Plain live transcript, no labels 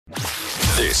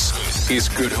This is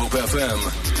Good Hope FM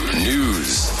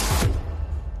News.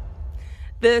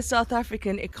 The South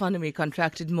African economy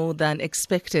contracted more than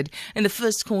expected in the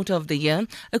first quarter of the year,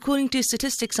 according to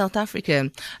Statistics South Africa.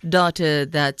 Data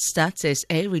that Stats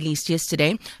SA released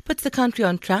yesterday puts the country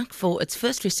on track for its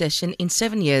first recession in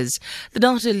 7 years. The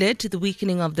data led to the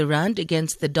weakening of the rand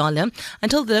against the dollar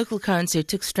until the local currency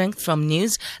took strength from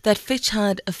news that Fitch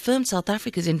had affirmed South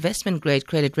Africa's investment-grade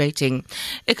credit rating.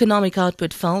 Economic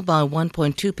output fell by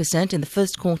 1.2% in the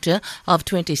first quarter of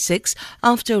 26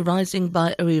 after rising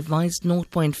by a revised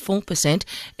 0.4%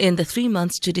 in the 3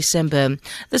 months to December.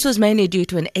 This was mainly due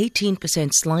to an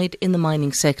 18% slide in the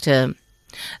mining sector.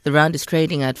 The rand is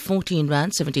trading at 14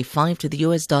 rand 75 to the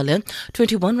US dollar,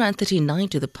 21 rand 39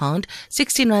 to the pound,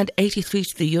 16 rand 83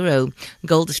 to the euro.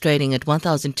 Gold is trading at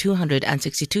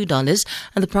 $1,262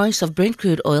 and the price of Brent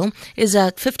crude oil is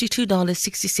at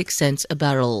 $52.66 a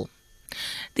barrel.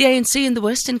 The ANC in the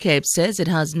Western Cape says it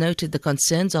has noted the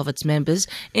concerns of its members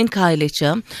in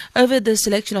Khayelitsha over the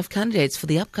selection of candidates for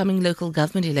the upcoming local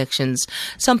government elections.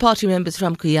 Some party members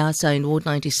from Kuyasa in Ward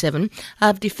 97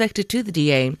 have defected to the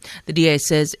DA. The DA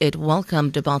says it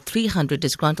welcomed about 300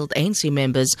 disgruntled ANC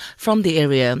members from the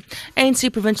area.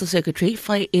 ANC Provincial Secretary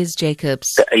Faiz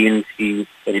Jacobs. The ANC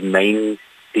remains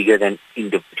bigger than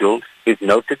individuals. We've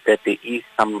noted that there is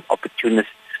some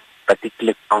opportunists,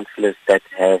 particular councillors that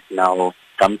have now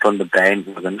come from the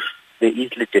bandwagon. There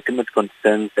is legitimate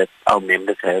concerns that our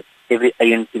members have. Every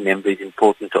ANC member is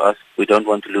important to us. We don't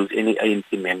want to lose any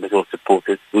ANC members or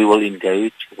supporters. We will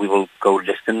engage, we will go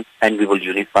listen, and we will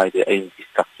unify the ANC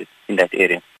structures in that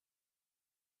area.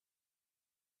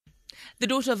 The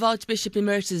daughter of Archbishop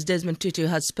Emeritus Desmond Tutu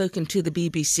has spoken to the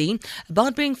BBC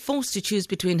about being forced to choose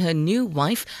between her new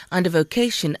wife and a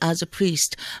vocation as a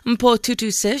priest. Mpho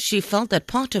Tutu says she felt that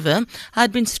part of her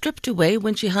had been stripped away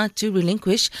when she had to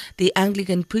relinquish the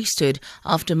Anglican priesthood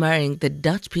after marrying the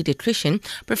Dutch paediatrician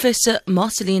Professor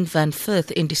Marceline van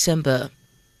Furth in December.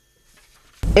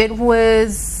 It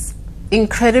was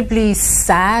incredibly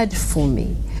sad for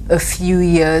me. A few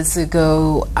years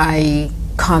ago, I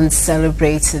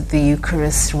celebrated the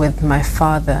Eucharist with my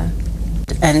father,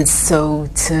 and so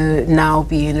to now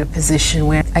be in a position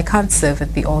where I can't serve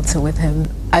at the altar with him,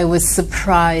 I was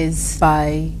surprised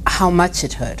by how much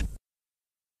it hurt.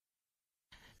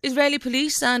 Israeli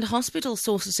police and hospital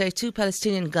sources say 2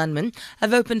 Palestinian gunmen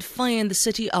have opened fire in the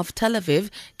city of Tel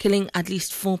Aviv, killing at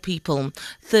least 4 people.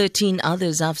 13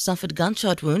 others have suffered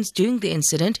gunshot wounds during the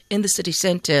incident in the city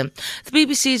centre. The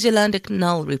BBC's Yolanda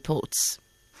Knall reports.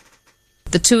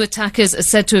 The 2 attackers are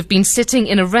said to have been sitting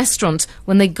in a restaurant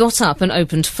when they got up and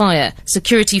opened fire.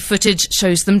 Security footage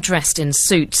shows them dressed in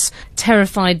suits.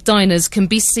 Terrified diners can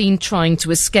be seen trying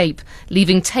to escape,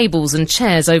 leaving tables and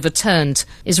chairs overturned.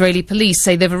 Israeli police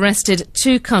say they've arrested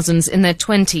 2 cousins in their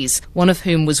 20s, one of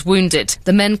whom was wounded.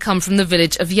 The men come from the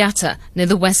village of Yatta, near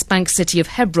the West Bank city of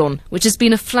Hebron, which has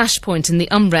been a flashpoint in the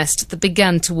unrest that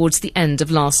began towards the end of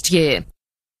last year.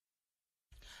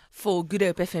 For Good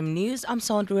Hope FM News, I'm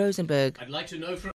Sandra Rosenberg. I'd like to know from